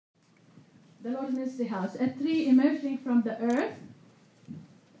the Lord's Ministry House, a tree emerging from the earth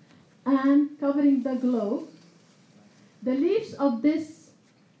and covering the globe. The leaves of this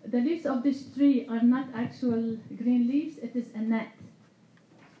tree are not actual green leaves, it is a net.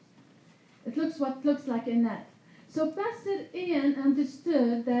 It looks like a net. So Pastor Ian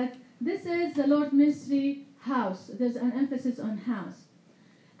understood that this is the Lord Ministry House. There's an emphasis on house.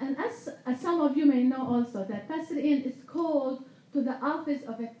 And as some of you may know also, that Pastor Ian is called to the office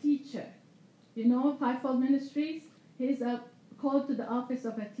of a teacher. You know, Fivefold Ministries, he is called to the office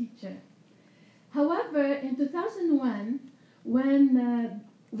of a teacher. However, in 2001,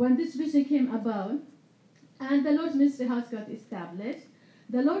 when this vision came about and the Lord's Ministry House got established,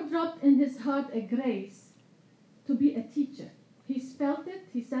 the Lord dropped in his heart a grace to be a teacher. He felt it,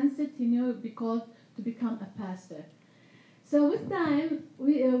 he sensed it, he knew it would be called to become a pastor. So with time,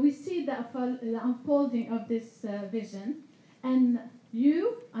 we see the unfolding of this vision, and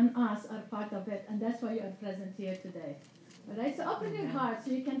you and us are part of it, and that's why you are present here today. All right, so open your heart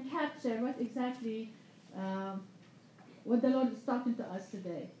so you can capture what exactly what the Lord is talking to us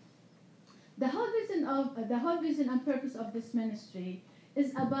today. The whole vision and purpose of this ministry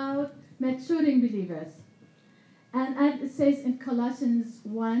is about maturing believers. And as it says in Colossians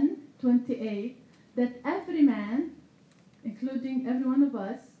 1:28, that every man, including every one of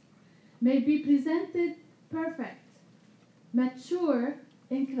us, may be presented perfect, mature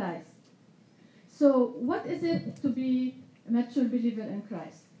in Christ. So what is it to be a mature believer in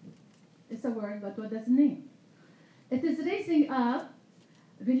Christ? It's a word, but what does it mean? It is raising up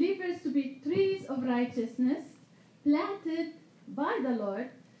believers to be trees of righteousness planted by the Lord.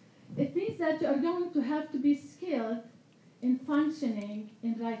 It means that you are going to have to be skilled in functioning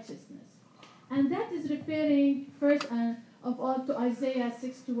in righteousness. And that is referring first of all to Isaiah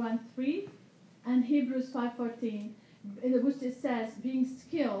 61:3 and Hebrews 5:14, which it says, being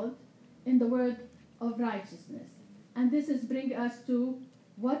skilled in the word of righteousness. And this is bringing us to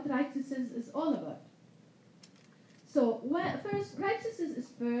what righteousness is all about. So first, righteousness is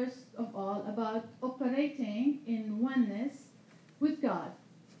first of all about operating in oneness with God,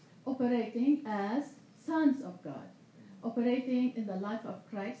 operating as sons of God, operating in the life of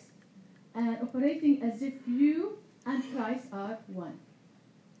Christ, and operating as if you and Christ are one.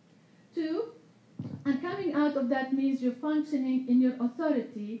 2, and coming out of that means you're functioning in your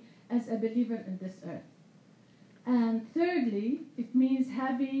authority as a believer in this earth. And thirdly, it means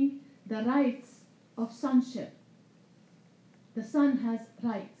having the rights of sonship. The son has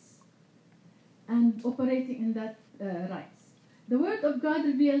rights and operating in that rights. The Word of God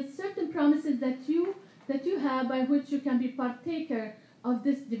reveals certain promises that you have by which you can be partaker of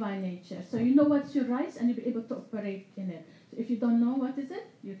this divine nature. So you know what's your rights and you'll be able to operate in it. So if you don't know what is it,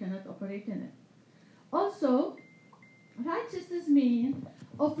 you cannot operate in it. Also, righteousness means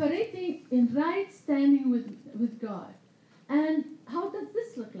operating in right standing with God. And how does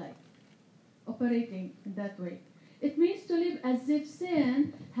this look like? Operating in that way. It means to live as if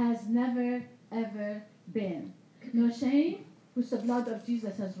sin has never, ever been. No shame, which the blood of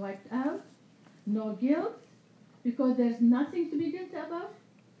Jesus has wiped out. No guilt, because there's nothing to be guilty about.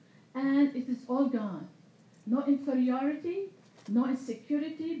 And it is all gone. No inferiority, no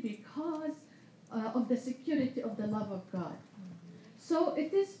insecurity, because of the security of the love of God. So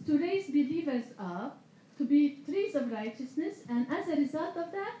it is to raise believers up to be trees of righteousness, and as a result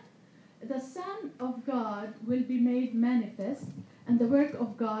of that, the Son of God will be made manifest, and the work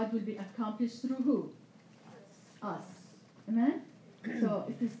of God will be accomplished through who? Us. Amen? So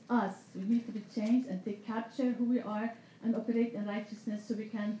it is us. We need to be changed and take capture who we are and operate in righteousness so we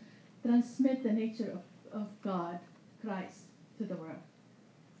can transmit the nature of God, Christ, to the world.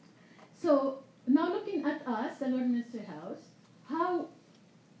 So now looking at us, the Lord Ministry House, how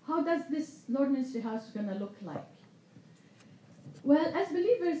does this Lord Ministry House going to look like? Well, as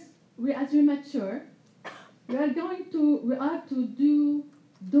believers, as we mature, we are to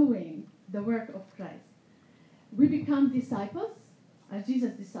doing the work of Christ. We become disciples, as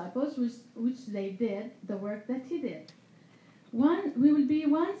Jesus' disciples, which they did the work that he did. We will be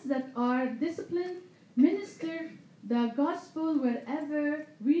ones that are disciplined, minister the gospel wherever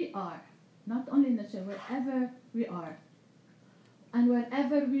we are, not only in the church, wherever we are. And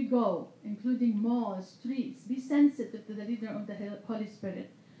wherever we go, including malls, streets, be sensitive to the leader of the Holy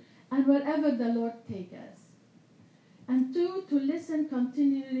Spirit. And wherever the Lord take us. And 2, to listen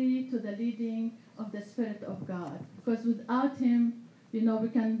continually to the leading of the Spirit of God. Because without him, we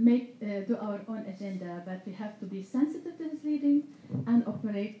can do our own agenda, but we have to be sensitive to his leading and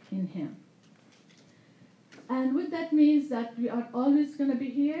operate in him. And what that means that we are always going to be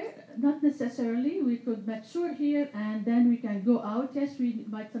here, not necessarily. We could mature here and then we can go out. Yes,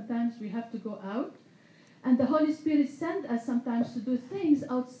 but sometimes we have to go out. And the Holy Spirit sends us sometimes to do things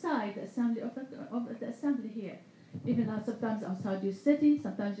outside the assembly of the assembly here. Even sometimes outside your city,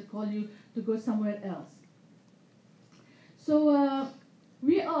 sometimes they call you to go somewhere else. So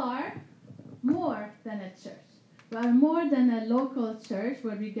we are more than a church. We are more than a local church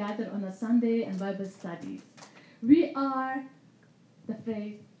where we gather on a Sunday and Bible studies. We are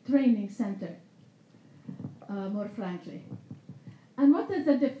the training center, more frankly. And what is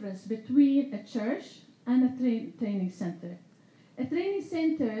the difference between a church and a training center? A training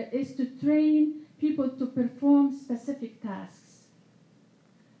center is to train people to perform specific tasks.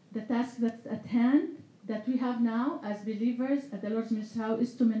 The task that's at hand that we have now as believers at the Lord's Ministry House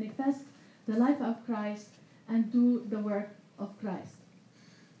is to manifest the life of Christ and do the work of Christ.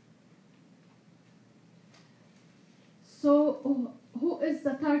 So who is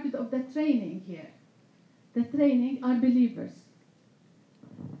the target of the training here? The training are believers.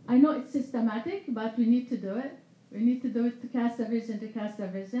 I know it's systematic, but we need to do it. We need to do it to cast a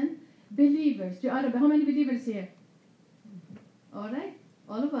vision, Believers. How many believers here? All right,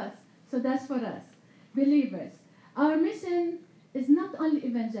 all of us. So that's for us. Believers. Our mission is not only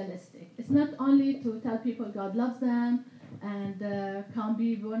evangelistic. It's not only to tell people God loves them and come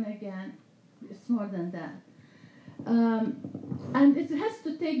be born again. It's more than that. And it has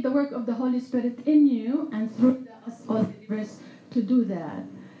to take the work of the Holy Spirit in you and through us all believers to do that.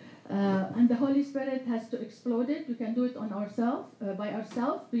 And the Holy Spirit has to explode it. We can do it on ourselves, by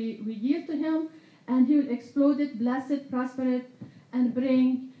ourselves. We yield to Him, and He will explode it, bless it, prosper it, and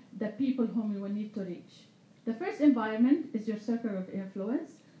bring the people whom we will need to reach. The first environment is your circle of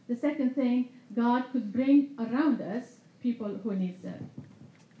influence. The second thing, God could bring around us people who need them.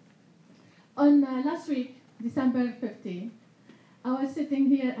 On last week, December 15, I was sitting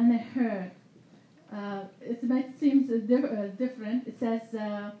here and I heard, it might seem different. It says,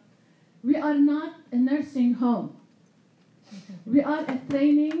 we are not a nursing home. We are a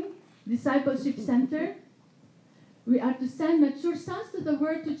training discipleship center. We are to send mature sons to the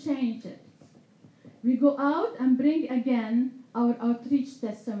world to change it. We go out and bring again our outreach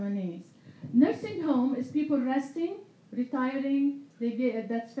testimonies. Nursing home is people resting, retiring.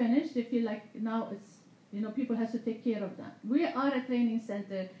 That's finished. They feel like now it's, people have to take care of them. We are a training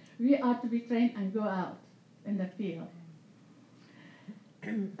center. We are to be trained and go out in the field.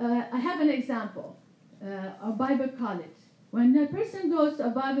 I have an example, a Bible college. When a person goes to a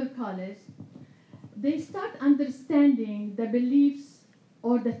Bible college, they start understanding the beliefs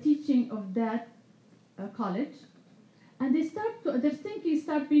or the teaching of that college, and their thinking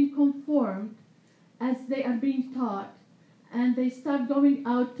start being conformed as they are being taught, and they start going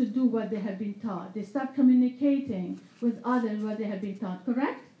out to do what they have been taught. They start communicating with others what they have been taught,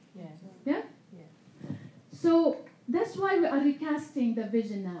 correct? Yes. Yeah? Yeah. So that's why we are recasting the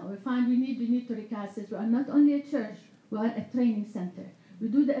vision now. We find we need to recast it. We are not only a church, we are a training center. We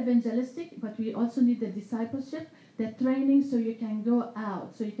do the evangelistic, but we also need the discipleship, the training so you can go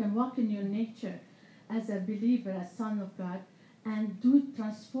out, so you can walk in your nature as a believer, as son of God, and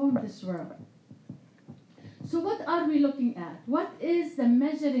transform this world. So what are we looking at? What is the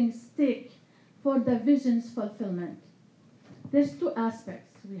measuring stick for the vision's fulfillment? There's two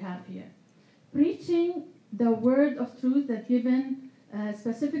aspects we have here. Preaching the word of truth that's given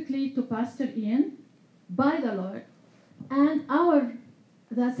specifically to Pastor Ian by the Lord, and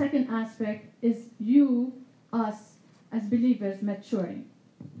the second aspect is us as believers maturing.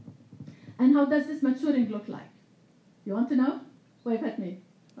 And how does this maturing look like? You want to know? Wave at me.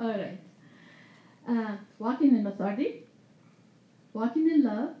 All right. Walking in authority, walking in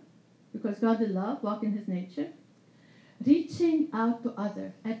love, because God is love, walk in His nature. Reaching out to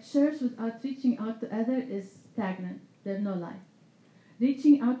others. A church without reaching out to others is stagnant. There's no life.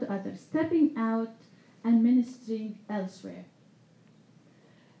 Reaching out to others, stepping out and ministering elsewhere.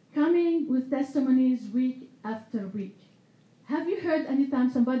 Coming with testimonies week after week. Have you heard anytime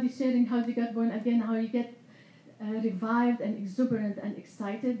somebody sharing how they got born again, how you get revived and exuberant and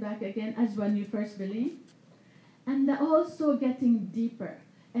excited back again as when you first believed? And also getting deeper.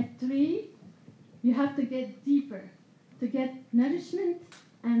 A tree, you have to get deeper to get nourishment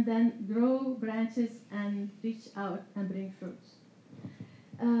and then grow branches and reach out and bring fruits.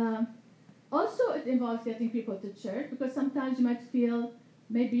 Also, it involves getting people to church, because sometimes you might feel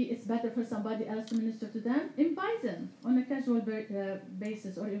maybe it's better for somebody else to minister to them. Invite them on a casual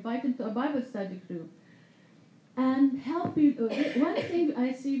basis, or invite them to a Bible study group. And help people. One thing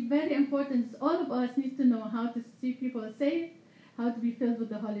I see very important is all of us need to know how to see people saved, how to be filled with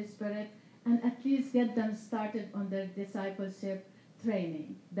the Holy Spirit, and at least get them started on their discipleship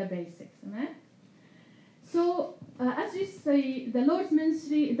training, the basics. Amen? So, as you say, the Lord's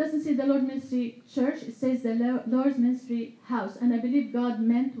Ministry, it doesn't say the Lord's Ministry Church, it says the Lord's Ministry House. And I believe God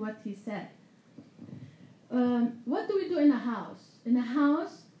meant what he said. What do we do in a house? In a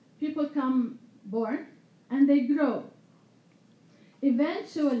house, people come born and they grow.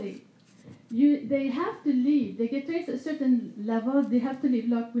 Eventually, they have to leave. They get raised at a certain level, they have to leave.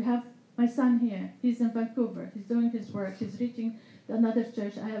 Look, we have my son here. He's in Vancouver. He's doing his work. He's reaching another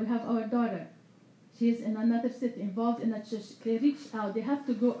church. We have our daughter. She's in another city, involved in a church. They reach out. They have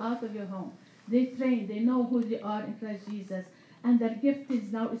to go out of your home. They train. They know who they are in Christ Jesus. And their gift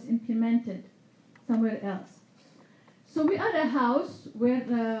is implemented somewhere else. So we are a house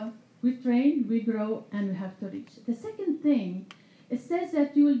where we train, we grow, and we have to reach. The second thing, it says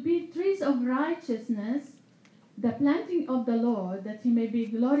that you will be trees of righteousness, the planting of the Lord, that he may be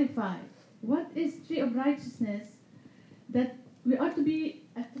glorified. What is tree of righteousness? That we are to be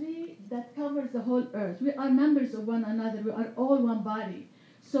a tree that covers the whole earth. We are members of one another. We are all one body.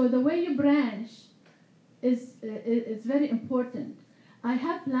 So the way you branch is very important. I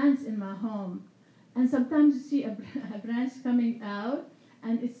have plants in my home, and sometimes you see a branch coming out,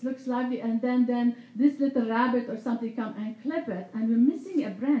 and it looks lovely, and then this little rabbit or something come and clip it, and we're missing a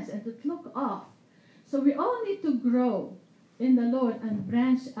branch, and it look off. So we all need to grow in the Lord and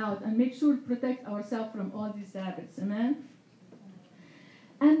branch out and make sure to protect ourselves from all these rabbits. Amen?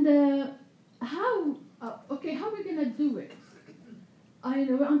 And how are we going to do it? I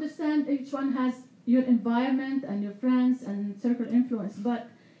understand each one has your environment and your friends and circle influence, but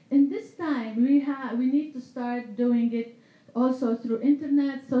in this time we need to start doing it also through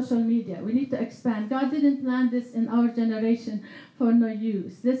internet, social media. We need to expand. God didn't plan this in our generation for no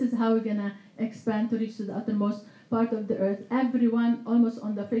use. This is how we're going to expand to reach to the uttermost part of the earth. Everyone almost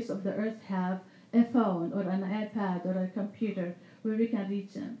on the face of the earth have a phone or an iPad or a computer where we can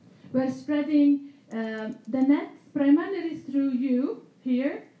reach them. We're spreading the net primarily through you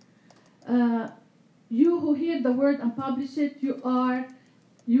here. You who hear the word and publish it, you are,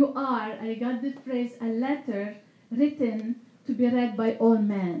 I got this phrase, a letter written to be read by all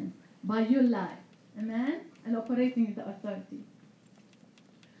men, by your life. Amen? And operating in the authority.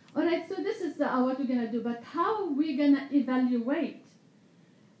 All right, so this is what we're going to do. But how are we going to evaluate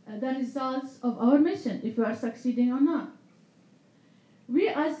the results of our mission, if we are succeeding or not? We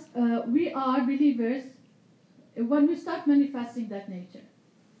are believers, when we start manifesting that nature,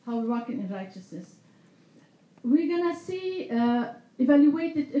 how we're walking in righteousness, we're going to see,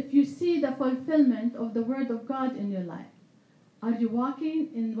 evaluate it if you see the fulfillment of the Word of God in your life. Are you walking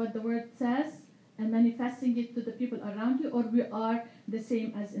in what the Word says and manifesting it to the people around you, or we are the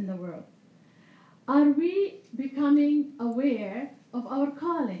same as in the world? Are we becoming aware of our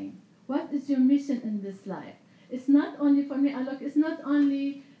calling? What is your mission in this life? It's not only for me, it's not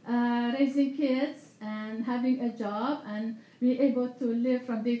only raising kids and having a job and be able to live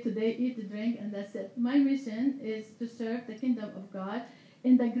from day to day, eat, drink, and that's it. My mission is to serve the kingdom of God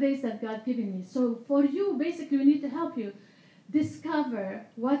in the grace that God given me. So for you, basically, we need to help you discover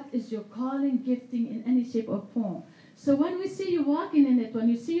what is your calling, gifting in any shape or form. So when we see you walking in it, when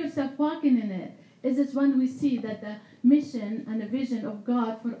you see yourself walking in it, is this when we see that the mission and the vision of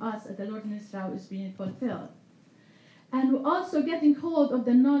God for us at the Lord in Israel is being fulfilled. And we're also getting hold of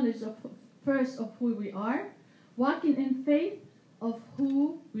the knowledge of first of who we are, walking in faith of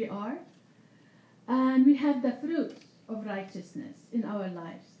who we are, and we have the fruits of righteousness in our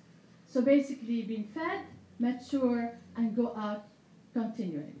lives. So basically being fed, mature, and go out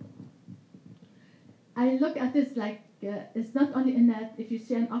continuing. I look at this like it's not only a net. If you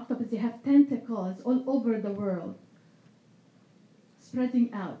see an octopus, they have tentacles all over the world,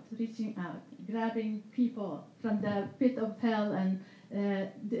 spreading out, reaching out, grabbing people from the pit of hell and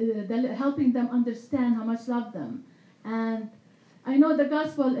helping them understand how much love them. And I know the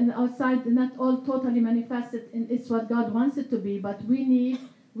gospel in outside not all totally manifested in it's what God wants it to be, but we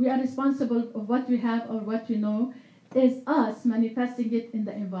are responsible of what we have or what we know is us manifesting it in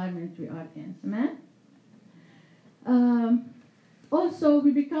the environment we are in. Amen? Also,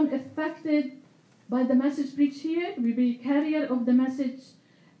 we become affected by the message preached here. We be carrier of the message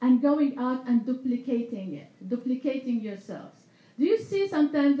and going out and duplicating it, duplicating yourselves. Do you see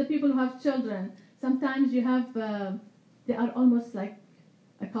sometimes the people who have children, sometimes you have, they are almost like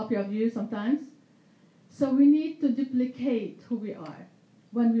a copy of you sometimes. So we need to duplicate who we are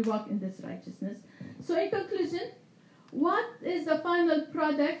when we walk in this righteousness. So in conclusion, what is the final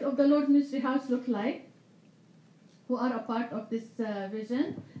product of the Lord's Ministry House look like? Who are a part of this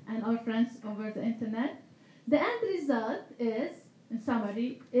vision and our friends over the internet. The end result is in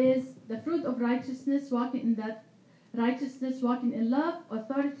summary, is the fruit of righteousness, walking in that righteousness, walking in love,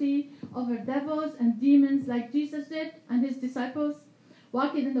 authority over devils and demons like Jesus did and his disciples,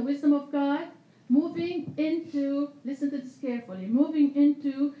 walking in the wisdom of God, moving into, listen to this carefully, moving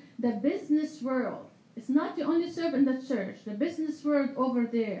into the business world. It's not you only serve in the church, the business world over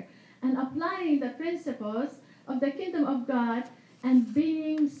there, and applying the principles of the kingdom of God and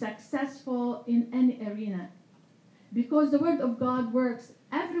being successful in any arena. Because the word of God works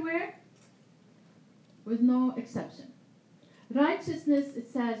everywhere with no exception. Righteousness,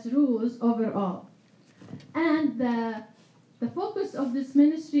 it says, rules over all. And the focus of this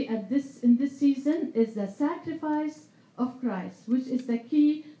ministry in this season is the sacrifice of Christ, which is the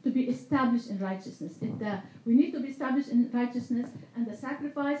key to be established in righteousness. We need to be established in righteousness, and the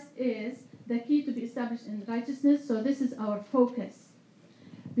sacrifice is the key to be established in righteousness. So this is our focus.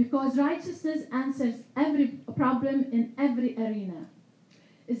 Because righteousness answers every problem in every arena.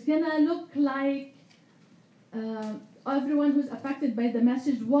 It's going to look like everyone who's affected by the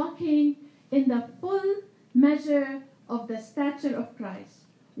message walking in the full measure of the stature of Christ,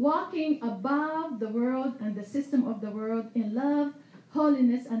 walking above the world and the system of the world in love,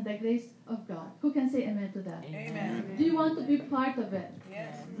 holiness, and the grace of God. Who can say amen to that? Amen. Do you want to be part of it?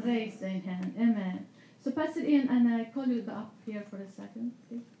 Yes. Raise your hand. Amen. So Pastor Ian, and I call you up here for a second,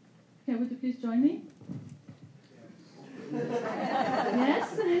 please. Okay, would you please join me?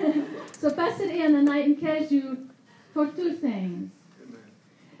 Yes? So Pastor Ian and I encourage you for two things.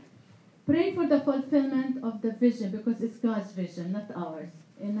 Pray for the fulfillment of the vision, because it's God's vision, not ours.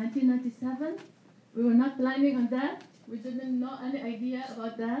 In 1997, we were not planning on that. We didn't know any idea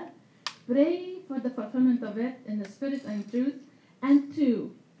about that. Pray for the fulfillment of it in the spirit and truth. And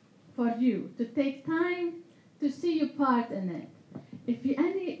two, for you to take time to see your part in it. If you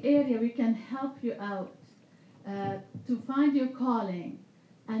any area we can help you out to find your calling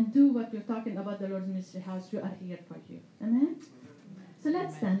and do what you're talking about the Lord's Ministry House, we are here for you. Amen? So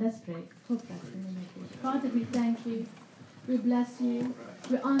let's stand, let's pray. Father, we thank you. We bless you.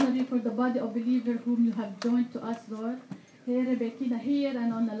 We honor you for the body of believers whom you have joined to us, Lord. Here, Rebecca, here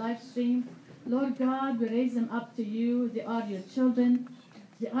and on the live stream. Lord God, we raise them up to you. They are your children.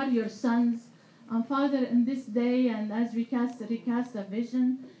 They are your sons. And Father, in this day, and as we recast a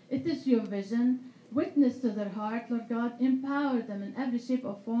vision, it is your vision. Witness to their heart, Lord God. Empower them in every shape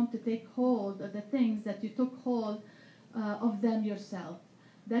or form to take hold of the things that you took hold of them yourself.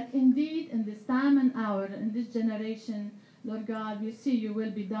 That indeed, in this time and hour, in this generation, Lord God, we see your will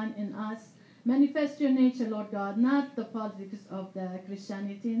be done in us. Manifest your nature, Lord God, not the politics of the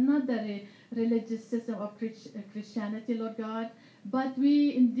Christianity, not the religious system of Christianity, Lord God, but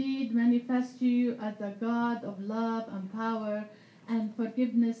we indeed manifest you as a God of love and power and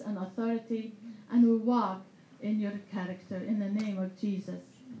forgiveness and authority, and we walk in your character in the name of Jesus.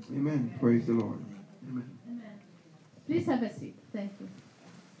 Amen. Praise the Lord. Amen. Amen. Please have a seat. Thank you.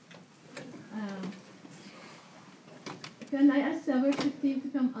 Can I ask the worship team to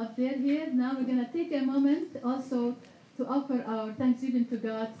come up there here? Now we're going to take a moment also to offer our thanksgiving to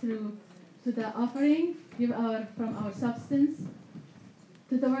God through the offering, give from our substance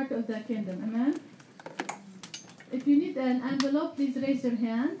to the work of the kingdom. Amen? If you need an envelope, please raise your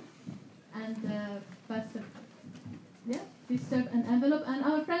hand. And Pastor, please serve an envelope. And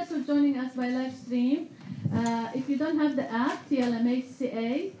our friends who are joining us by live stream, if you don't have the app, TLMH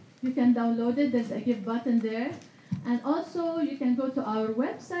CA, you can download it. There's a give button there. And also, you can go to our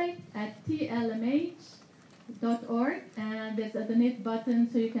website at tlmh.org, and there's a donate button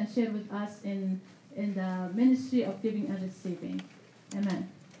so you can share with us in the ministry of giving and receiving. Amen.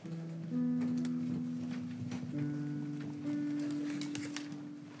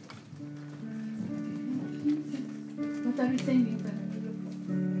 What are we singing?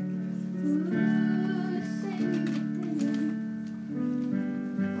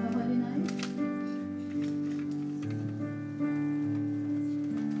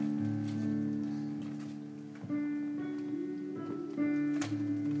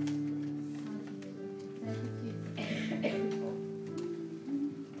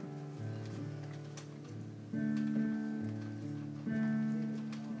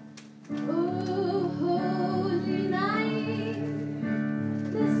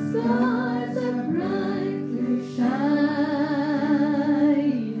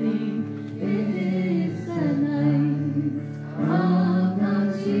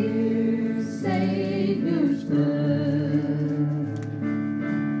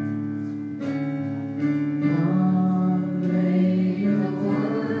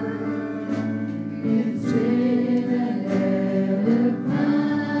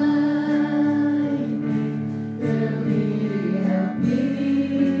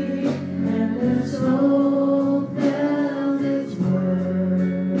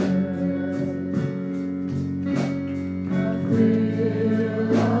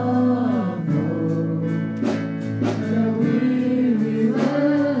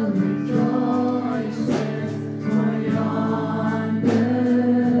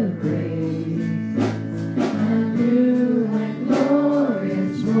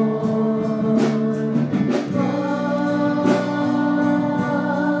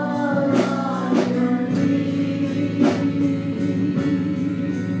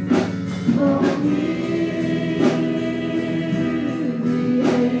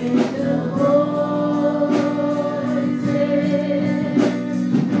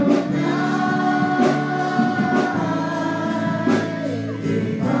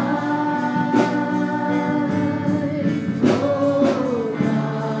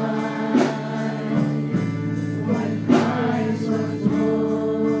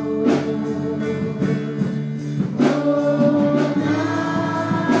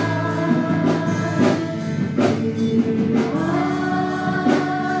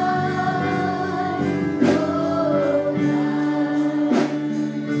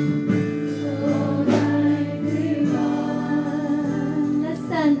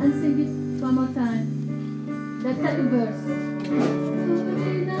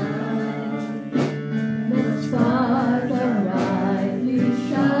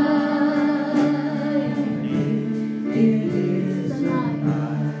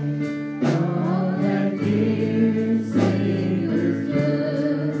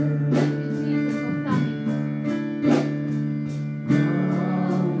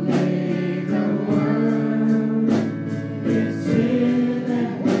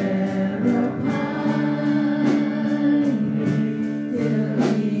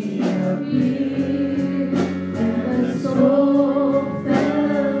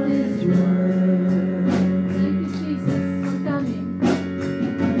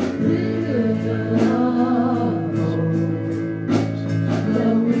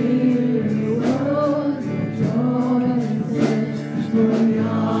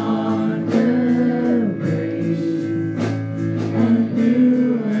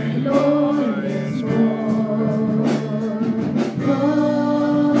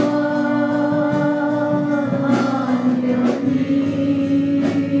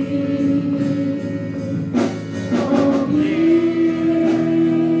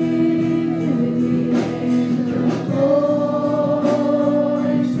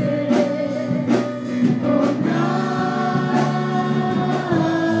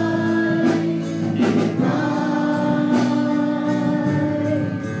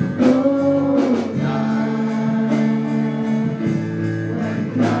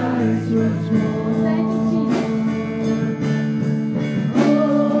 Thank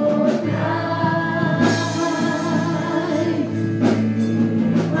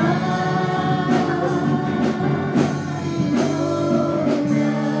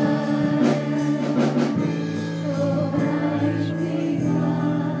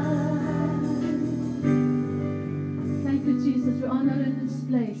you, Jesus. We honor in this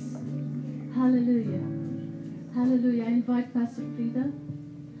place. Hallelujah. Hallelujah. I invite Pastor Frida.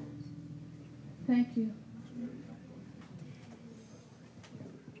 Thank you.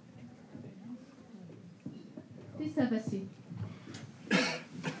 Please have a seat.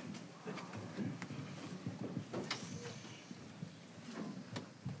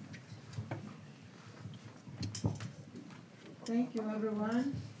 Thank you,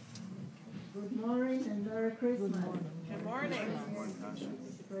 everyone. Good morning and Merry Christmas. Good morning.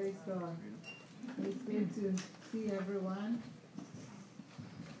 Praise God. It's good to see everyone.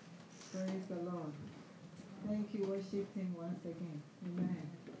 Praise the Lord. Thank you, worship Him once again. Amen.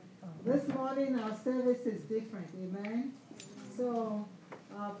 This morning our service is different. Amen. So,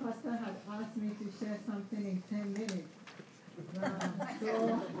 Pastor had asked me to share something in 10 minutes.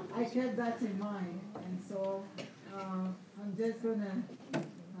 So, I kept that in mind. And so, I'm just going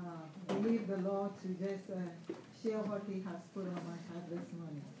to believe the Lord to just share what He has put on my heart this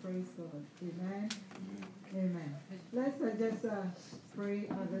morning. Praise God. Amen. Amen. Let's just pray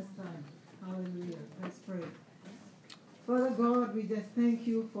at this time. Hallelujah. Let's pray. Father God, we just thank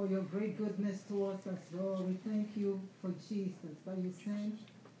you for your great goodness towards us, Lord. We thank you for Jesus that you sent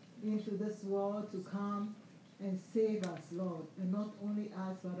into this world to come and save us, Lord. And not only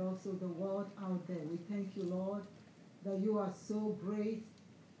us, but also the world out there. We thank you, Lord, that you are so great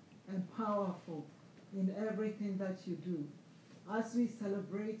and powerful in everything that you do. As we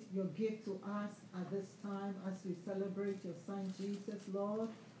celebrate your gift to us at this time, as we celebrate your Son Jesus, Lord,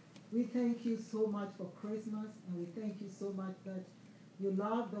 we thank you so much for Christmas, and we thank you so much that you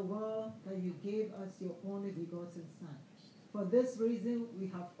love the world, that you gave us your only begotten Son. For this reason, we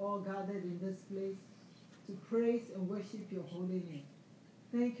have all gathered in this place to praise and worship your holy name.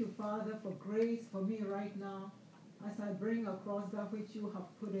 Thank you, Father, for grace for me right now as I bring across that which you have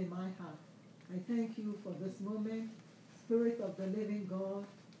put in my heart. I thank you for this moment, Spirit of the living God.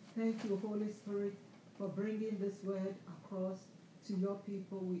 Thank you, Holy Spirit, for bringing this word across to your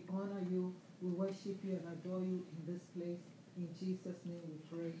people. We honor you, we worship you and adore you in this place. In Jesus' name we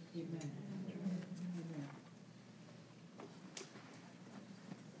pray. Amen. Amen.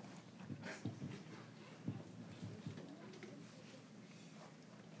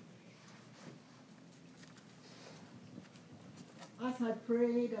 As I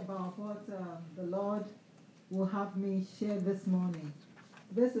prayed about what the Lord will have me share this morning,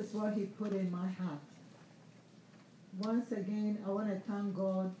 this is what He put in my heart. Once again, I want to thank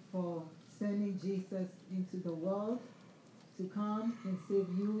God for sending Jesus into the world to come and save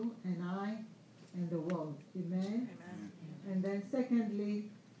you and I and the world. Amen? Amen. And then secondly,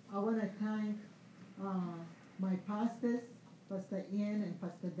 I want to thank my pastors, Pastor Ian and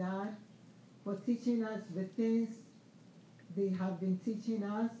Pastor Daad, for teaching us the things they have been teaching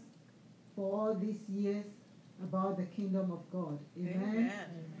us for all these years about the kingdom of God. Amen?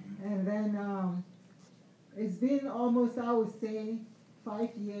 Amen. And then it's been almost, I would say,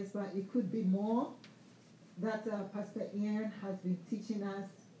 5 years, but it could be more, that Pastor Ian has been teaching us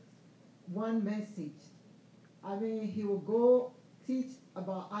one message. I mean, he will go teach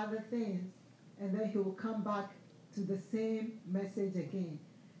about other things, and then he will come back to the same message again.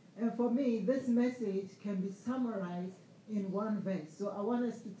 And for me, this message can be summarized in one verse. So I want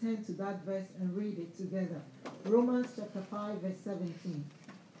us to turn to that verse and read it together. Romans chapter 5, verse 17.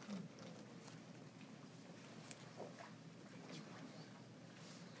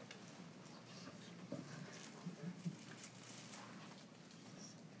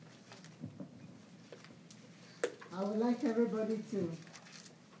 I would like everybody to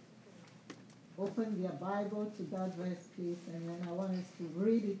open their Bible to that verse, please, and then I want us to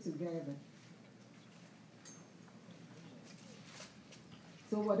read it together.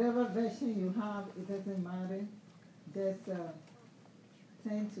 So whatever version you have, it doesn't matter. Just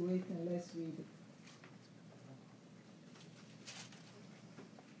turn to it and let's read it.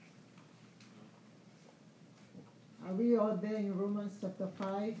 Are we all there in Romans chapter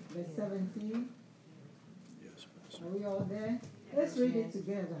 5, verse 17? Are we all there? Let's read it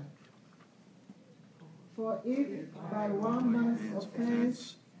together. For if by one man's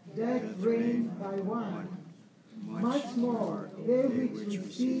offense death reigned by one, much more they which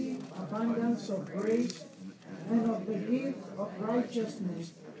receive abundance of grace and of the gift of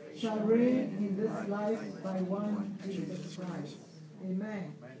righteousness shall reign in this life by one Jesus Christ.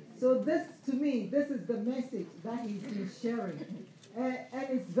 Amen. So this, to me, this is the message that he's been sharing. And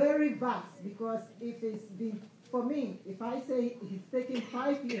it's very vast, because if it's been, for me, if I say he's taken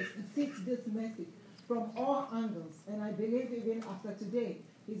 5 years to teach this message from all angles, and I believe even after today,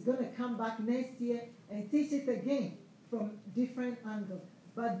 he's going to come back next year and teach it again from different angles.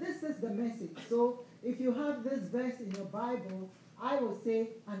 But this is the message. So if you have this verse in your Bible, I will say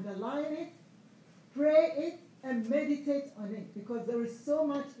underline it, pray it, and meditate on it, because there is so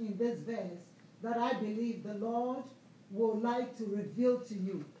much in this verse that I believe the Lord would like to reveal to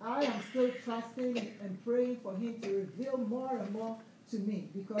you. I am still trusting and praying for him to reveal more and more to me,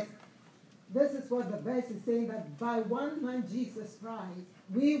 because this is what the verse is saying, that by one man, Jesus Christ,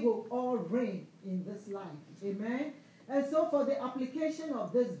 we will all reign in this life. Amen? And so for the application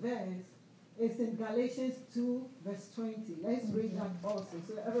of this verse, it's in Galatians 2, verse 20. Let's read that also.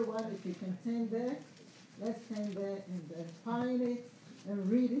 So everyone, if you can turn there, let's turn there and find it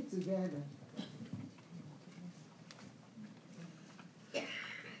and read it together.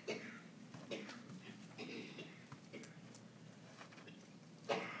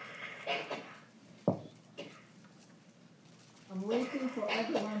 I'm waiting for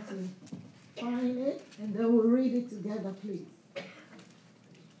everyone to find it, and then we'll read it together, please.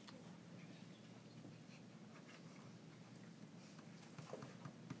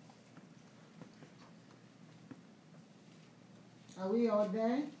 Are we all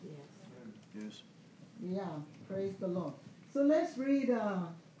there? Yes. Yeah, praise the Lord. So let's read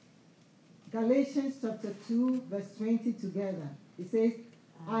Galatians chapter 2, verse 20 together. It says,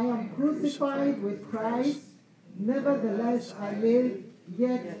 I am crucified with Christ, nevertheless I live,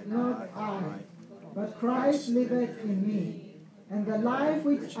 yet not I, but Christ liveth in me. And the life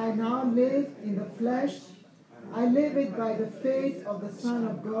which I now live in the flesh, I live it by the faith of the Son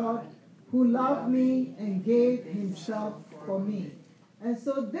of God, who loved me and gave himself for me. And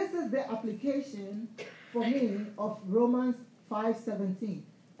so this is the application for me of Romans 5:17.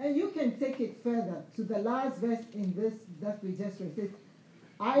 And you can take it further to the last verse in this that we just read. It says,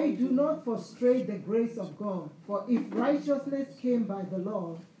 I do not frustrate the grace of God, for if righteousness came by the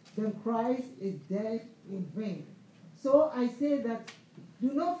law, then Christ is dead in vain. So I say that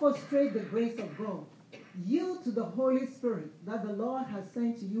do not frustrate the grace of God. Yield to the Holy Spirit that the Lord has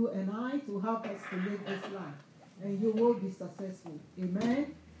sent to you and I to help us to live this life, and you will be successful.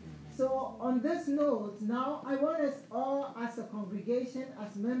 Amen? So on this note, now I want us all as a congregation,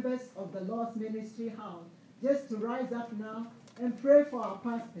 as members of the Lord's Ministry House, just to rise up now and pray for our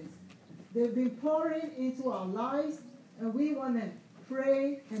pastors. They've been pouring into our lives, and we want to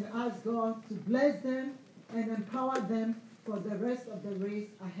pray and ask God to bless them and empower them for the rest of the race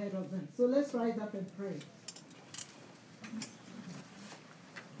ahead of them. So let's rise up and pray.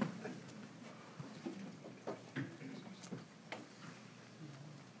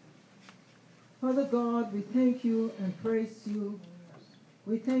 Father God, we thank you and praise you.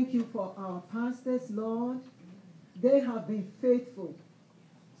 We thank you for our pastors, Lord. They have been faithful,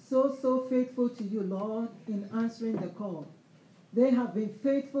 so faithful to you, Lord, in answering the call. They have been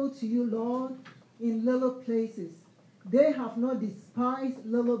faithful to you, Lord, in little places. They have not despised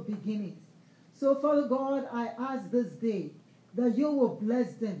little beginnings. So, Father God, I ask this day that you will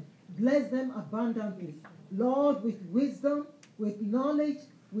bless them abundantly, Lord, with wisdom, with knowledge,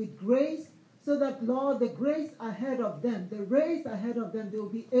 with grace, so that, Lord, the grace ahead of them, the race ahead of them, they will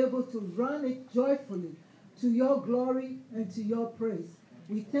be able to run it joyfully to your glory and to your praise.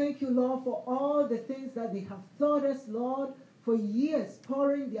 We thank you, Lord, for all the things that they have taught us, Lord, for years,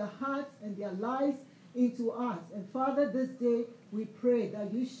 pouring their hearts and their lives into us. And Father, this day we pray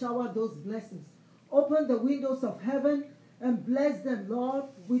that you shower those blessings. Open the windows of heaven and bless them, Lord,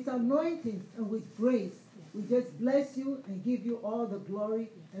 with anointings and with grace. We just bless you and give you all the glory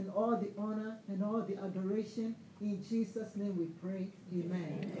and all the honor and all the adoration. In Jesus' name we pray.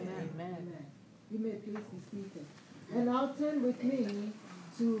 Amen. Amen. Amen. You may please be seated. And now turn with me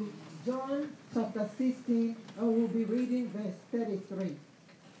to John chapter 16, and we'll be reading verse 33.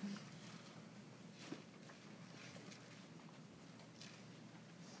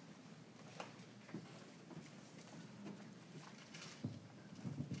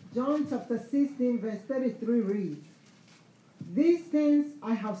 John chapter 16, verse 33 reads, These things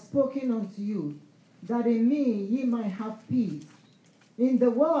I have spoken unto you, that in me ye might have peace. In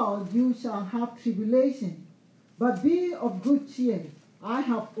the world you shall have tribulation, but be of good cheer. I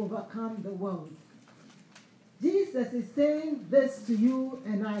have overcome the world. Jesus is saying this to you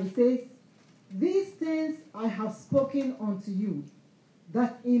and I. He says, These things I have spoken unto you,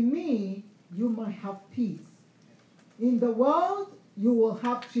 that in me you might have peace. In the world you will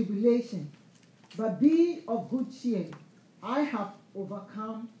have tribulation, but be of good cheer. I have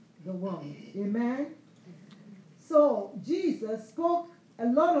overcome the world. Amen? So Jesus spoke a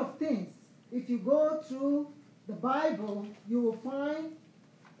lot of things. If you go through the Bible, you will find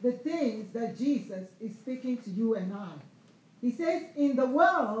the things that Jesus is speaking to you and I. He says, in the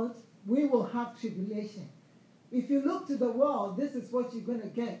world, we will have tribulation. If you look to the world, this is what you're going to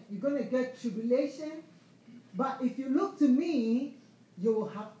get. You're going to get tribulation. But if you look to me, you will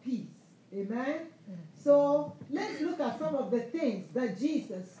have peace. Amen? So let's look at some of the things that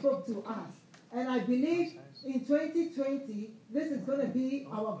Jesus spoke to us. And I believe in 2020, this is going to be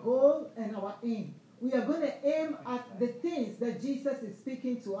our goal and our aim. We are going to aim at the things that Jesus is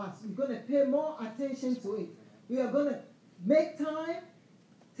speaking to us. We're going to pay more attention to it. We are going to make time,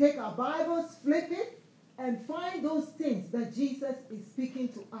 take our Bibles, flip it, and find those things that Jesus is speaking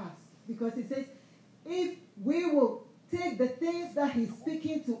to us. Because he says, if we will take the things that he's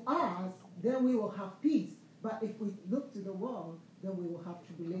speaking to us, then we will have peace. But if we look to the world, then we will have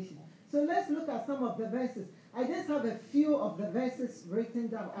tribulation. So let's look at some of the verses. I just have a few of the verses written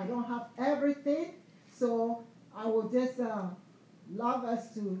down. I don't have everything, so I will just love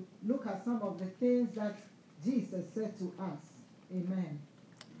us to look at some of the things that Jesus said to us. Amen.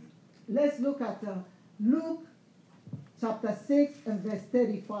 Let's look at Luke chapter 6 and verse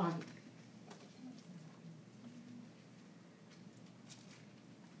 35.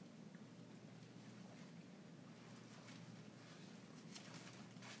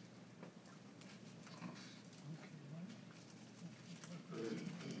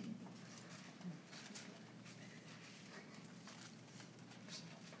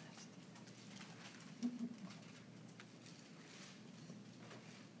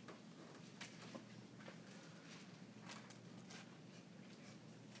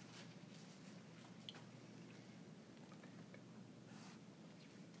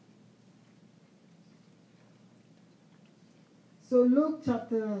 So Luke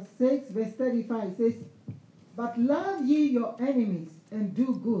chapter 6 verse 35 says, but love ye your enemies and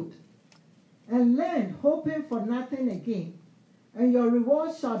do good, and lend, hoping for nothing again, and your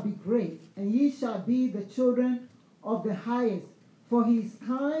reward shall be great, and ye shall be the children of the highest, for he is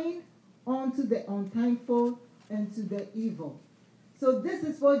kind unto the unthankful and to the evil. So this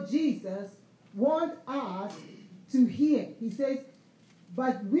is what Jesus wants us to hear. He says,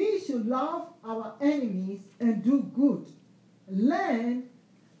 but we should love our enemies and do good, lend,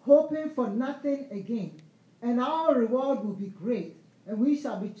 hoping for nothing again, and our reward will be great, and we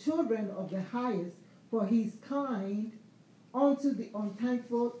shall be children of the highest, for he is kind unto the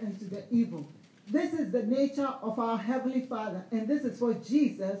unthankful and to the evil. This is the nature of our Heavenly Father, and this is what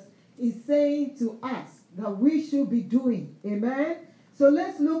Jesus is saying to us that we should be doing. Amen? So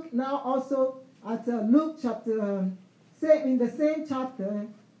let's look now also at Luke chapter, in the same chapter,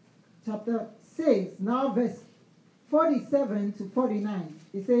 chapter 6, now verse 47 to 49.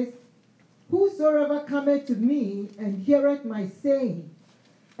 It says, whosoever cometh to me and heareth my saying,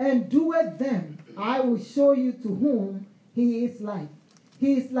 and doeth them, I will show you to whom he is like.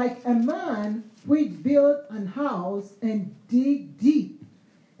 He is like a man which built an house and dig deep,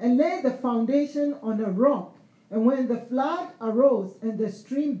 and laid the foundation on a rock. And when the flood arose, and the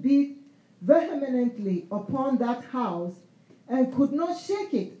stream beat vehemently upon that house, and could not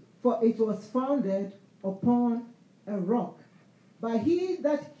shake it, for it was founded upon a rock. But he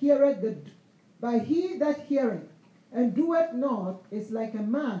that heareth and doeth not is like a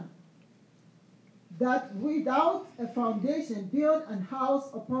man that without a foundation built an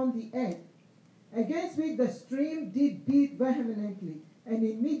house upon the earth, against which the stream did beat vehemently, and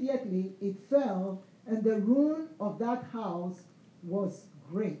immediately it fell, and the ruin of that house was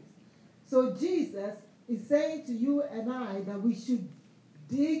great. So Jesus is saying to you and I that we should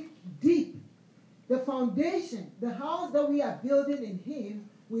dig deep. The foundation, the house that we are building in him,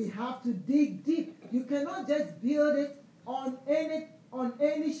 we have to dig deep. You cannot just build it on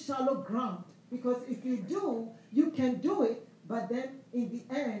any shallow ground. Because if you do, you can do it, but then in the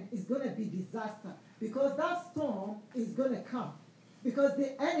end, it's going to be disaster. Because that storm is going to come. Because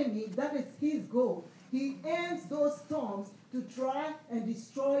the enemy, that is his goal. He aims those storms to try and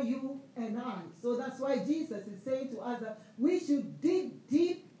destroy you and I. So that's why Jesus is saying to us that we should dig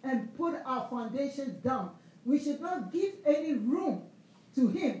deep and put our foundations down. We should not give any room to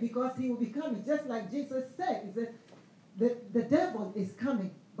him, because he will be coming. Just like Jesus said, he said, the devil is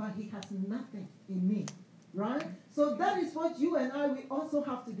coming, but he has nothing in me. Right? So that is what you and I, we also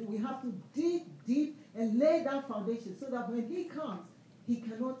have to do. We have to dig deep and lay that foundation so that when he comes, he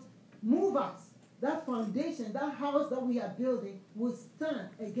cannot move us. That foundation, that house that we are building will stand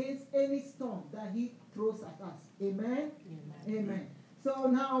against any storm that he throws at us. Amen? Amen. Amen.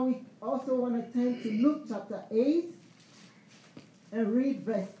 So now we also want to turn to Luke chapter 8. and read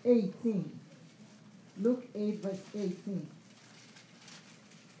verse 18. Luke 8, verse 18.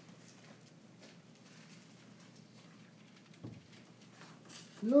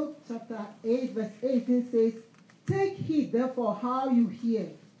 Luke chapter 8, verse 18 says, "Take heed therefore how you hear,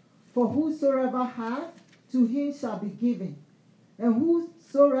 for whosoever hath, to him shall be given, and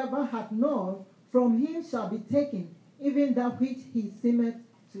whosoever hath not, from him shall be taken, even that which he seemeth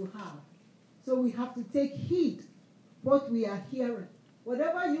to have." So we have to take heed what we are hearing.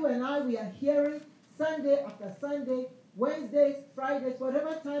 Whatever you and I we are hearing, Sunday after Sunday, Wednesdays, Fridays,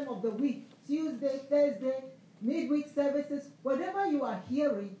 whatever time of the week, Tuesday, Thursday, midweek services, whatever you are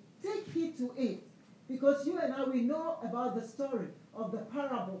hearing, take heed to it. Because you and I, we know about the story of the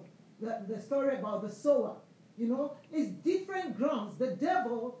parable, the story about the sower. You know, it's different grounds. The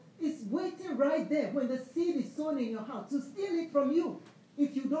devil is waiting right there when the seed is sown in your heart to steal it from you.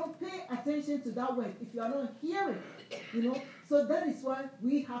 If you don't pay attention to that word, if you are not hearing, you know. So that is why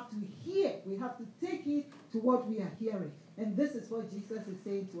we have to hear. We have to take heed to what we are hearing. And this is what Jesus is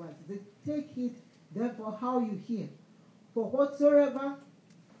saying to us. Take heed, therefore, how you hear. For whosoever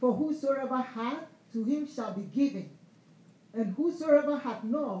hath, to him shall be given. And whosoever hath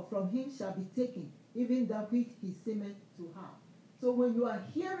not, from him shall be taken, even that which he seemeth to have. So when you are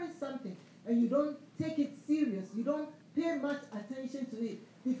hearing something and you don't take it serious, you don't pay much attention to it,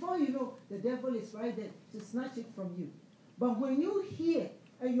 before you know, the devil is right there to snatch it from you. But when you hear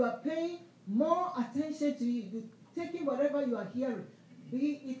and you are paying more attention to it, you're taking whatever you are hearing,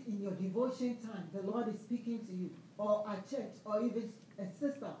 be it in your devotion time, the Lord is speaking to you, or at church, or even a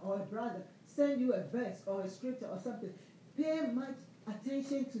sister or a brother send you a verse or a scripture or something. Pay much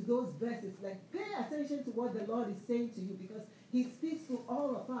attention to those verses. Like, pay attention to what the Lord is saying to you, because he speaks to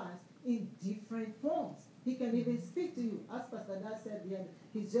all of us in different forms. He can even speak to you. As Pastor Daad said the other,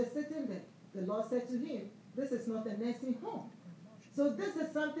 he's just sitting there. The Lord said to him, this is not a nursing home. So this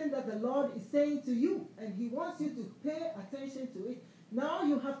is something that the Lord is saying to you, and he wants you to pay attention to it. Now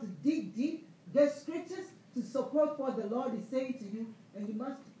you have to dig deep, get scriptures to support what the Lord is saying to you, and you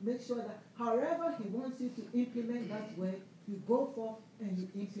must make sure that however he wants you to implement that word, you go forth and you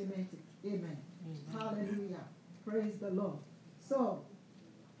implement it. Amen. Hallelujah. Praise the Lord. So,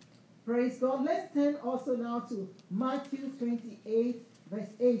 praise God. Let's turn also now to Matthew 28, verse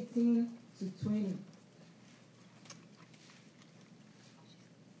 18 to 20.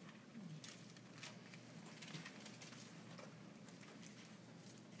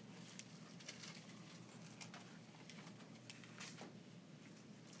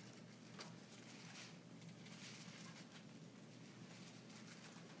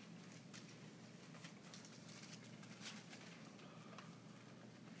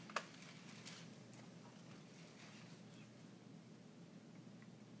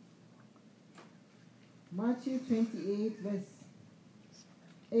 Matthew 28, verse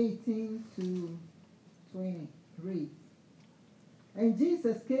 18 to 20 reads, "And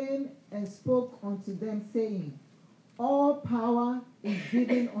Jesus came and spoke unto them, saying, All power is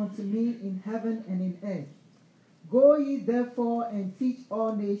given unto me in heaven and in earth. Go ye therefore and teach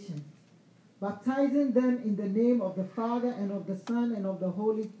all nations, baptizing them in the name of the Father and of the Son and of the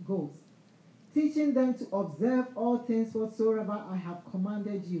Holy Ghost, teaching them to observe all things whatsoever I have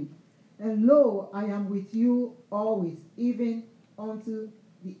commanded you. And lo, I am with you always, even unto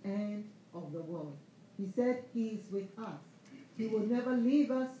the end of the world." He said he is with us. He will never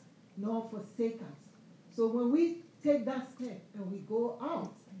leave us nor forsake us. So when we take that step and we go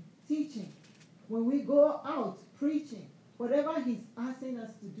out teaching, when we go out preaching, whatever he's asking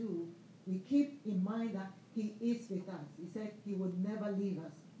us to do, we keep in mind that he is with us. He said he would never leave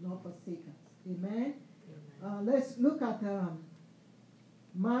us nor forsake us. Amen? Let's look at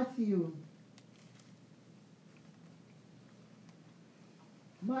Matthew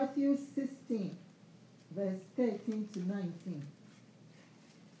 16, verse 13 to 19.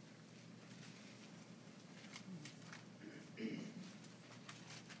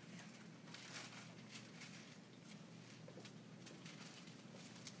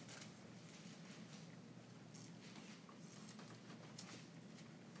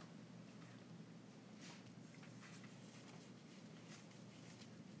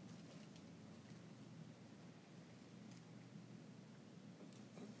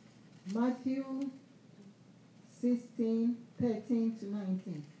 Matthew 16, 13 to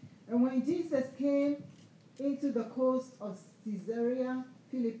 19. "And when Jesus came into the coast of Caesarea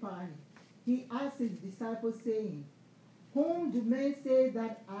Philippi, he asked his disciples, saying, Whom do men say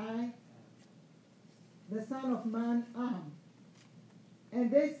that I, the Son of Man, am?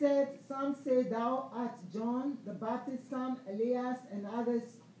 And they said, Some say thou art John the Baptist, some Elias, and others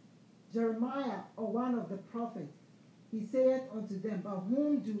Jeremiah or one of the prophets. he saith unto them, But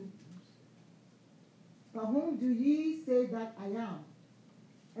whom do ye say that I am?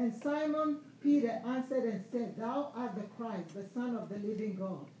 And Simon Peter answered and said, Thou art the Christ, the Son of the living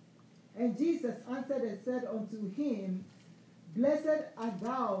God. And Jesus answered and said unto him, Blessed art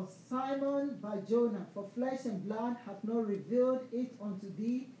thou, Simon Bar-Jonah, for flesh and blood hath not revealed it unto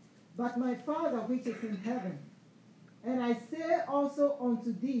thee, but my Father which is in heaven. And I say also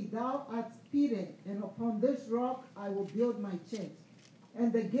unto thee, Thou art Peter, and upon this rock I will build my church,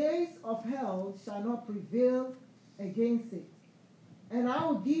 and the gates of hell shall not prevail against it. And I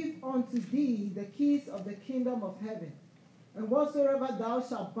will give unto thee the keys of the kingdom of heaven. And whatsoever thou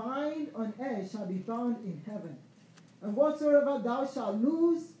shalt bind on earth shall be bound in heaven. And whatsoever thou shalt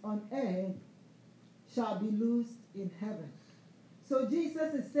loose on earth shall be loosed in heaven. So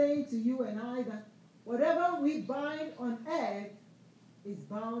Jesus is saying to you and I that whatever we bind on earth is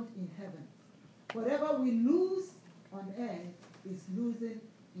bound in heaven. Whatever we loose on earth is loosened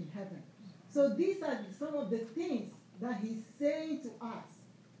in heaven. So these are some of the things that he's saying to us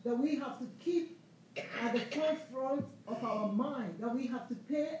that we have to keep at the forefront of our mind, that we have to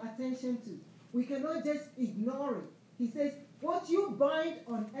pay attention to. We cannot just ignore it. He says, what you bind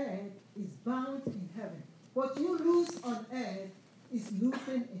on earth is bound in heaven. What you loose on earth is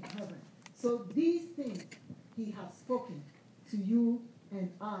loosened in heaven. So these things he has spoken to you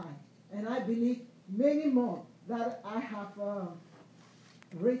and I. And I believe many more that I have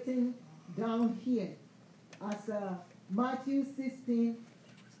written down here as Matthew 16,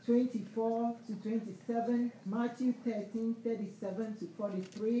 24 to 27, Matthew 13, 37 to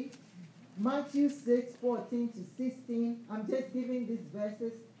 43, Matthew 6, 14 to 16. I'm just giving these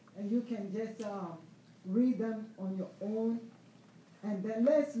verses, and you can just read them on your own. And then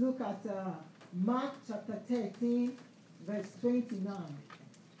let's look at Mark chapter 13, verse 29.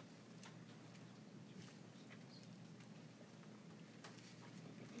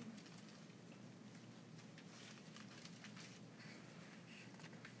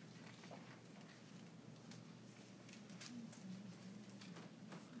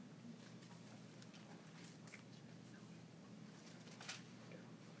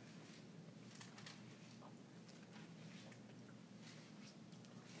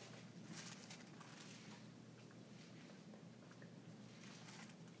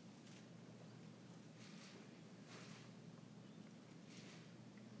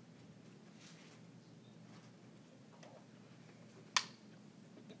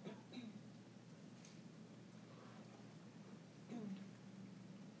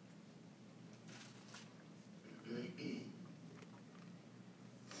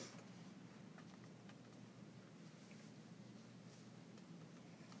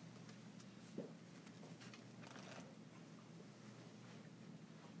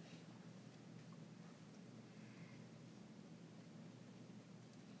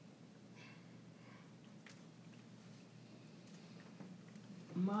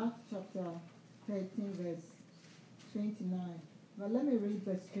 Mark chapter 13, verse 29. But let me read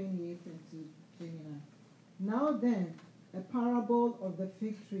verse 28 and to 29. Now then, a parable of the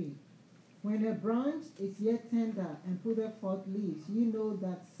fig tree. When a branch is yet tender and putteth forth leaves, ye know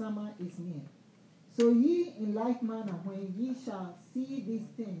that summer is near. So ye in like manner, when ye shall see these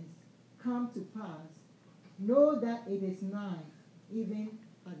things come to pass, know that it is nigh, even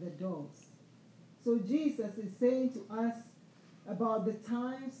at the doors. So Jesus is saying to us about the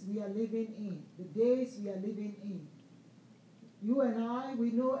times we are living in, the days we are living in. You and I,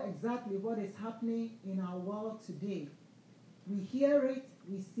 we know exactly what is happening in our world today. We hear it,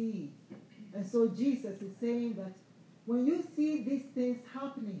 we see it. And so Jesus is saying that when you see these things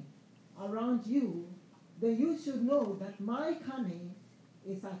happening around you, then you should know that my coming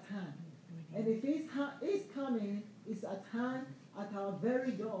is at hand. And if his coming is at hand at our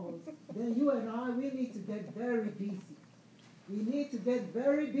very doors, then you and I, we need to get very busy. We need to get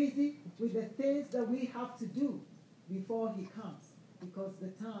very busy with the things that we have to do before he comes, because the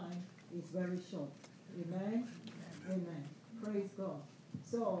time is very short. Amen? Amen. Praise God.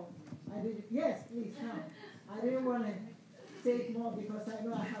 So, yes, please come. I didn't want to take more because I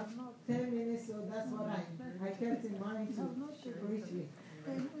know I have 10 minutes, so that's what I kept in mind to briefly.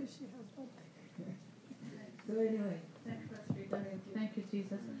 So anyway. Thank you,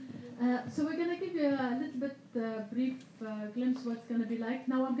 Jesus. So we're going to give you a little bit brief glimpse what's going to be like.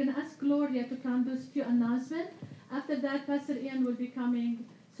 Now I'm going to ask Gloria to come do a few announcements. After that, Pastor Ian will be coming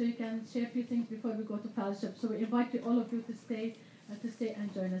so you can share a few things before we go to fellowship. So we invite you, all of you to stay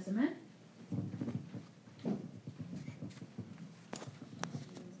and join us. Amen?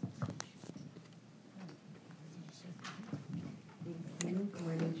 Good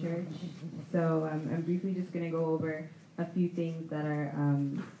morning, church. So I'm briefly just going to go over a few things that are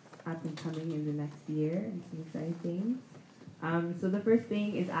up and coming in the next year and some exciting things. So the first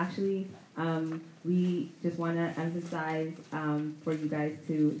thing is actually we just want to emphasize for you guys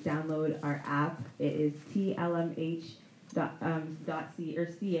to download our app. It is TLMH.ca,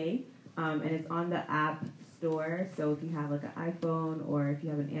 and it's on the App Store. So if you have like an iPhone or if you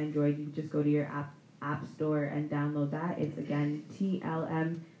have an Android, you can just go to your app store and download that. It's again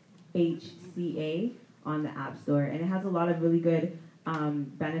TLMHCA on the App Store, and it has a lot of really good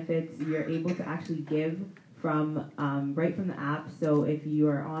benefits. You're able to actually give from right from the app. So if you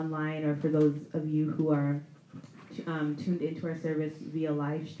are online, or for those of you who are tuned into our service via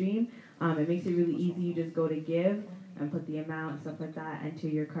live stream, it makes it really easy. You just go to give and put the amount, stuff like that, enter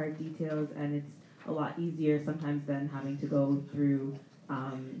your card details, and it's a lot easier sometimes than having to go through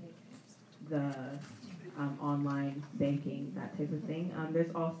the online banking, that type of thing.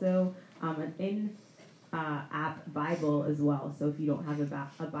 There's also an app Bible as well. So if you don't have a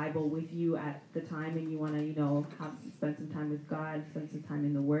Bible with you at the time and you want to, spend some time with God, spend some time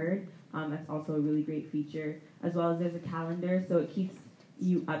in the Word, that's also a really great feature. As well as there's a calendar, so it keeps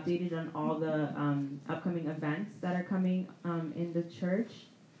you updated on all the upcoming events that are coming in the church.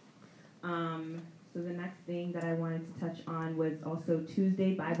 So the next thing that I wanted to touch on was also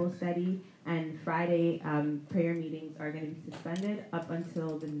Tuesday Bible study and Friday prayer meetings are going to be suspended up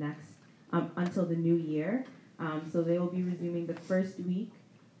until the new year. So they will be resuming the first week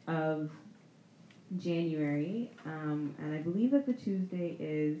of January, and I believe that the Tuesday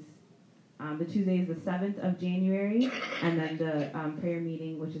is the 7th of January, and then the prayer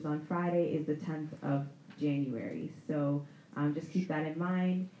meeting, which is on Friday, is the 10th of January. So just keep that in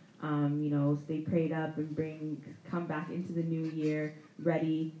mind. Stay prayed up and come back into the new year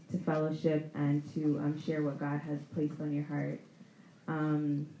ready to fellowship and to share what God has placed on your heart.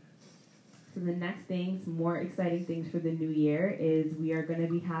 So the next thing, some more exciting things for the new year, is we are going to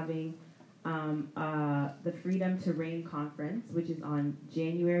be having the Freedom to Reign conference, which is on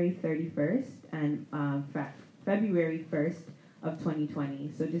January 31st and February 1st of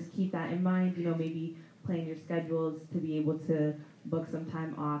 2020. So just keep that in mind. Maybe plan your schedules to be able to book some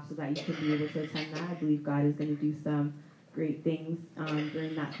time off so that you can be able to attend that. I believe God is going to do some great things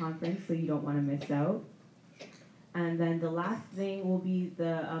during that conference, so you don't want to miss out. And then the last thing will be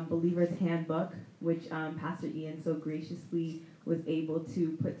the Believer's Handbook, which Pastor Ian so graciously was able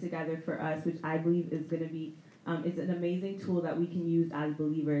to put together for us, which I believe is going to be, it's an amazing tool that we can use as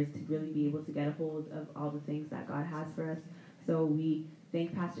believers to really be able to get a hold of all the things that God has for us. So we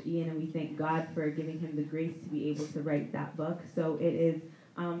thank Pastor Ian and we thank God for giving him the grace to be able to write that book. So it is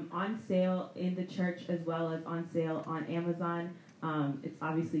on sale in the church as well as on sale on Amazon. It's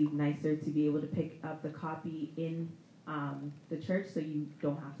obviously nicer to be able to pick up the copy in the church so you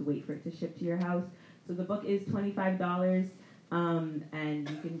don't have to wait for it to ship to your house. So the book is $25, and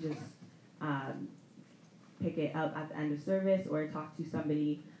you can just pick it up at the end of service or talk to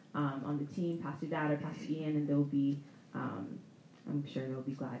somebody on the team, Pastor Daad or Pastor Ian, and they'll be, I'm sure they'll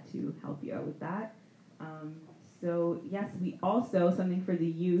be glad to help you out with that. So yes, we also, something for the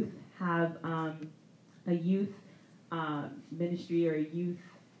youth, have a youth ministry or a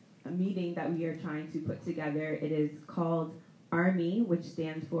meeting that we are trying to put together. It is called ARMY, which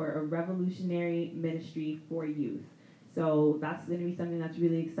stands for a Revolutionary Ministry for Youth. So that's going to be something that's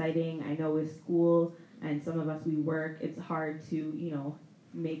really exciting. I know with school and some of us, we work, it's hard to,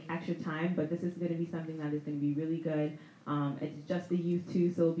 make extra time, but this is going to be something that is going to be really good. It's just the youth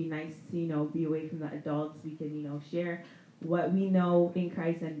too, so it'll be nice to, be away from the adults. We can, share what we know in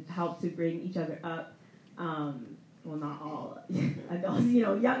Christ and help to bring each other up. Well, not all adults,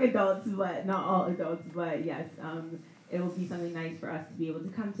 young adults, but not all adults. But yes, it will be something nice for us to be able to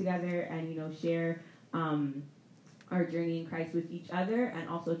come together and, share our journey in Christ with each other, and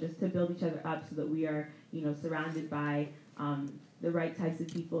also just to build each other up so that we are, surrounded by the right types of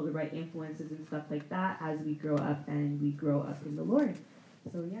people, the right influences and stuff like that as we grow up and we grow up in the Lord.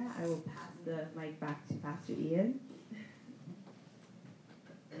 So yeah, I will pass the mic back to Pastor Ian.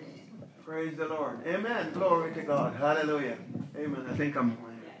 Praise the Lord. Amen. Glory to God. Hallelujah. Amen. I think I'm...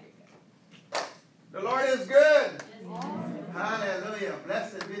 The Lord is good. Hallelujah.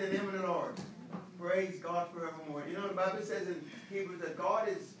 Blessed be the name of the Lord. Praise God forevermore. The Bible says in Hebrews that God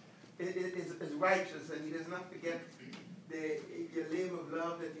is righteous, and he does not forget your labor of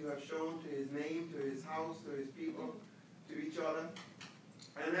love that you have shown to his name, to his house, to his people, to each other.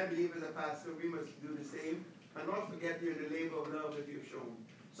 And I believe as a pastor we must do the same and not forget the labor of love that you've shown.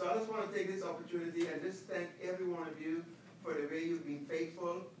 So I just want to take this opportunity and just thank every one of you for the way you've been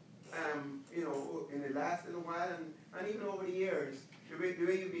faithful, in the last little while and even over the years. The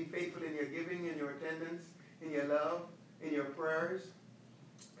way you've been faithful in your giving, in your attendance, in your love. in your prayers.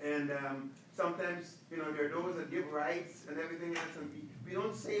 And sometimes, there are those that give rights and everything else, and we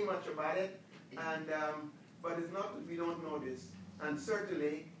don't say much about it. And but it's not that we don't notice. And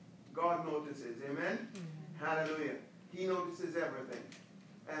certainly, God notices. Amen? Hallelujah. He notices everything.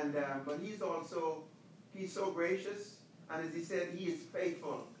 And but He's so gracious. And as He said, He is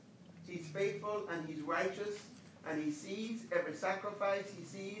faithful. He's faithful and He's righteous. And He sees every sacrifice. He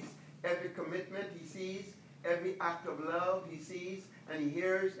sees every commitment. He sees every act of love. He sees and He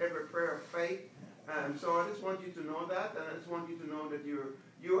hears every prayer of faith. So I just want you to know that. And I just want you to know that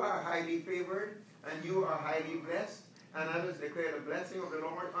you are highly favored and you are highly blessed. And I just declare the blessing of the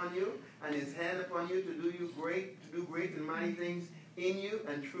Lord on you and His hand upon you to do great and mighty things in you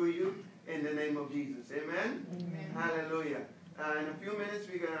and through you in the name of Jesus. Amen? Amen. Hallelujah. In a few minutes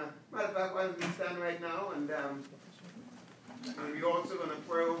we're going to, matter of fact, why don't we stand right now and we're also going to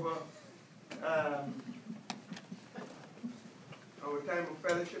pray over our time of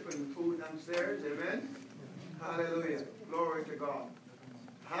fellowship and food downstairs. Amen? Hallelujah. Glory to God.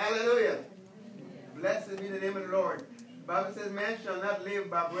 Hallelujah. Blessed be the name of the Lord. The Bible says, man shall not live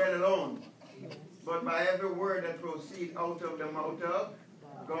by bread alone, but by every word that proceeds out of the mouth of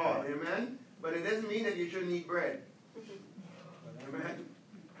God. Amen? But it doesn't mean that you shouldn't eat bread. Amen?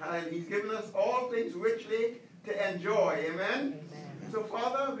 And He's given us all things richly to enjoy. Amen? So,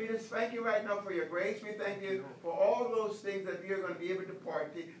 Father, we just thank you right now for your grace. We thank you for all those things that we are going to be able to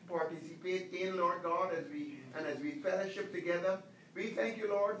participate in, Lord God, as we fellowship together. We thank you,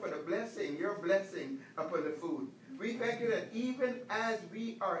 Lord, for the blessing, your blessing upon the food. We thank you that even as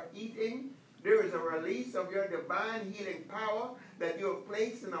we are eating, there is a release of your divine healing power that you have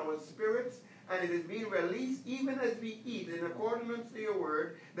placed in our spirits, and it is being released even as we eat in accordance to your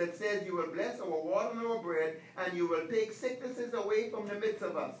word that says you will bless our water and our bread, and you will take sicknesses away from the midst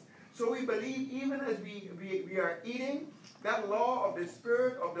of us. So we believe even as we are eating, that law of the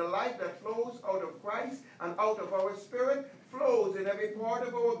Spirit, of the life that flows out of Christ and out of our spirit, flows in every part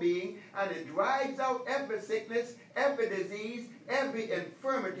of our being, and it drives out every sickness, every disease, every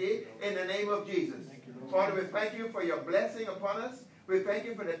infirmity in the name of Jesus. Father, we thank you for your blessing upon us. We thank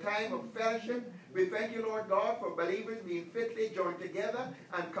you for the time of fellowship. We thank you, Lord God, for believers being fitly joined together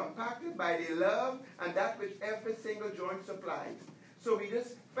and compacted by the love and that which every single joint supplies. So we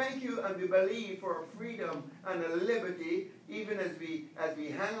just thank you and we believe for a freedom and a liberty even as we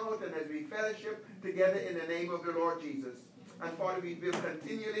hang out and as we fellowship together in the name of the Lord Jesus. And Father, we will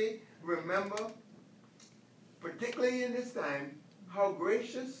continually remember, particularly in this time, how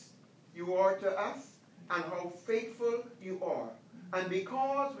gracious you are to us and how faithful you are. And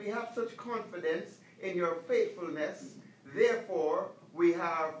because we have such confidence in your faithfulness, therefore we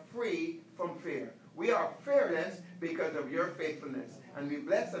are free from fear. We are fearless because of your faithfulness. And we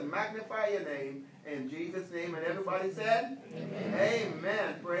bless and magnify your name in Jesus' name. And everybody said, Amen.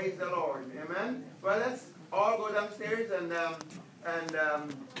 Amen. Praise the Lord. Amen. Well, let's all go downstairs and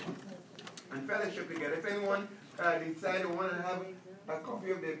fellowship together. If anyone decided to want to have a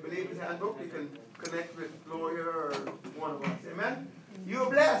copy of the Believer's Handbook, you can connect with Gloria or one of us. Amen. You're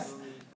blessed.